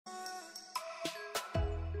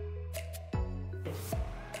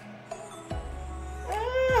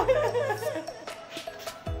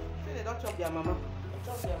chop their mama.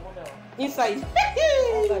 Chop their mother. Inside.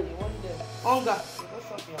 Hunger, they want them. Hunger. They go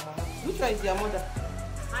chop their mama. Which one is their mother?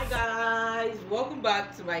 Hi guys, welcome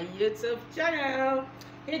back to my YouTube channel.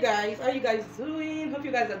 Hey guys, how you guys doing? Hope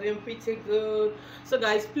you guys are doing pretty good. So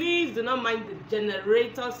guys, please do not mind the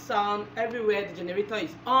generator sound everywhere. The generator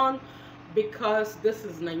is on because this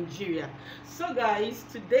is Nigeria. So guys,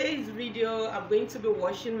 today's video I'm going to be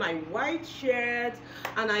washing my white shirt,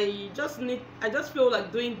 and I just feel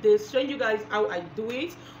like doing this, showing you guys how I do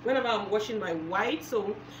it whenever I'm washing my white.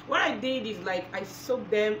 So what I did is like I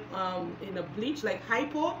soaked them in a bleach like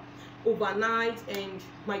hypo overnight and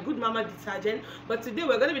my good mama detergent, but today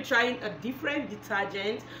we're going to be trying a different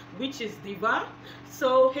detergent, which is Diva.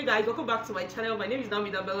 So hey guys, welcome back to my channel. My name is Naomi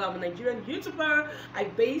Dabella. I'm a Nigerian YouTuber. I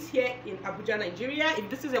base here in Abuja, Nigeria. If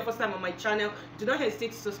this is your first time on my channel, do not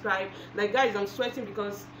hesitate to subscribe. Like guys, I'm sweating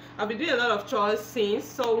because I've been doing a lot of chores since,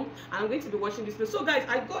 so I'm going to be watching this. So guys,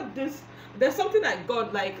 I got this, there's something I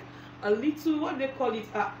got, like a little, what do they call it,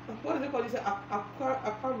 aquarium,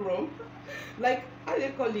 like how do they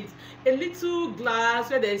call it, a little glass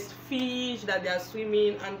where there's fish that they are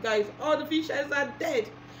swimming, and guys, all the fishes are dead.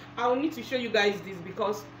 I'll need to show you guys this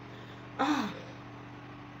because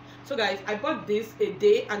so guys, I bought this a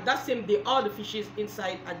day, and that same day all the fishes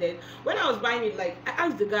inside are dead. When I was buying it, like I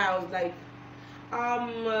asked the guy, I was like,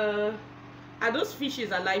 are those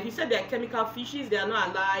fishes alive? He said they are chemical fishes, they are not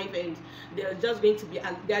alive, and they are just going to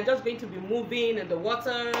be moving in the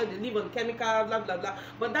water, they live on chemical, blah blah blah.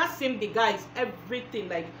 But that same day, guys, everything,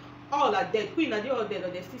 like all are dead. Queen, are they all dead, or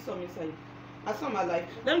there's still some inside? Are some alive?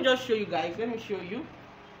 Let me just show you guys. Let me show you.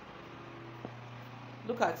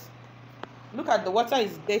 Look at the water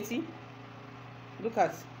is dirty. Look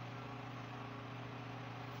at,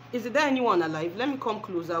 is there anyone alive? Let me come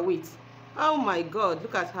closer. Wait. Oh my god,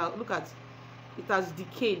 look at it has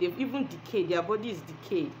decayed. They've even decayed. Their body is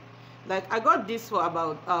decayed. Like I got this for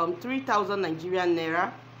about 3,000 Nigerian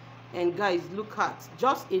naira, and guys, look at,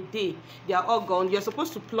 just a day they are all gone. You're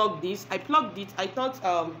supposed to plug this. I plugged it. I thought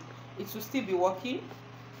it would still be working.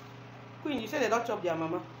 Queen, you said they don't chop their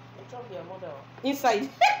mama. They chop their mother. Inside.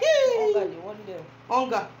 Hunger, they want them.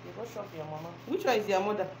 Hunger. They go chop their mama. Which one is their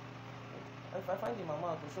mother? If I find the mama,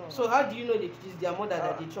 I'll show them. So how do you know that it is their mother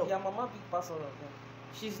that they chop? Their mama big pass all of them.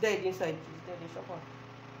 She's dead inside. She's dead, they chop her.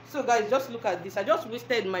 So guys, just look at this. I just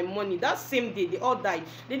wasted my money. That same day they all died.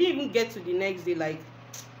 They didn't even get to the next day. Like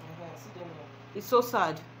See them here. it's so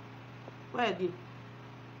sad. Where are they?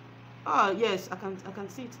 Oh yes, I can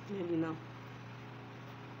see it clearly now.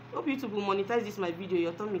 Hope YouTube will monetize this my video.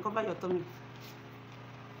 Your tummy, cover your tummy.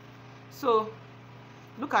 So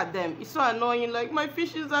look at them. It's so annoying. Like my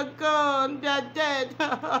fishes are gone. They are dead.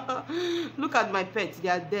 Look at my pets. They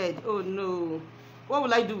are dead. Oh no. What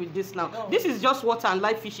will I do with this now? No. This is just water and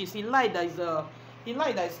live fishes. He lied that is chemical. The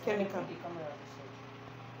camera this side.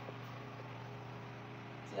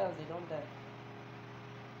 See how they don't die.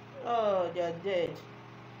 Oh, they are dead.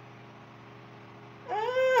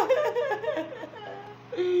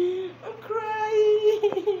 I'm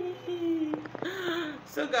crying.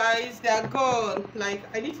 So guys, they are gone. Like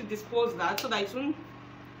I need to dispose that so that it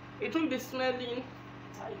won't be smelling.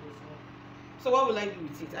 So what will I do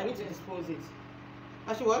with it? I need to dispose it.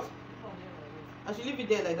 I should what? I should leave it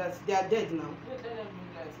there like that. They are dead now.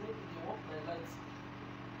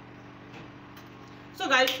 So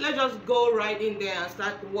guys, let's just go right in there and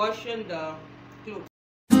start washing the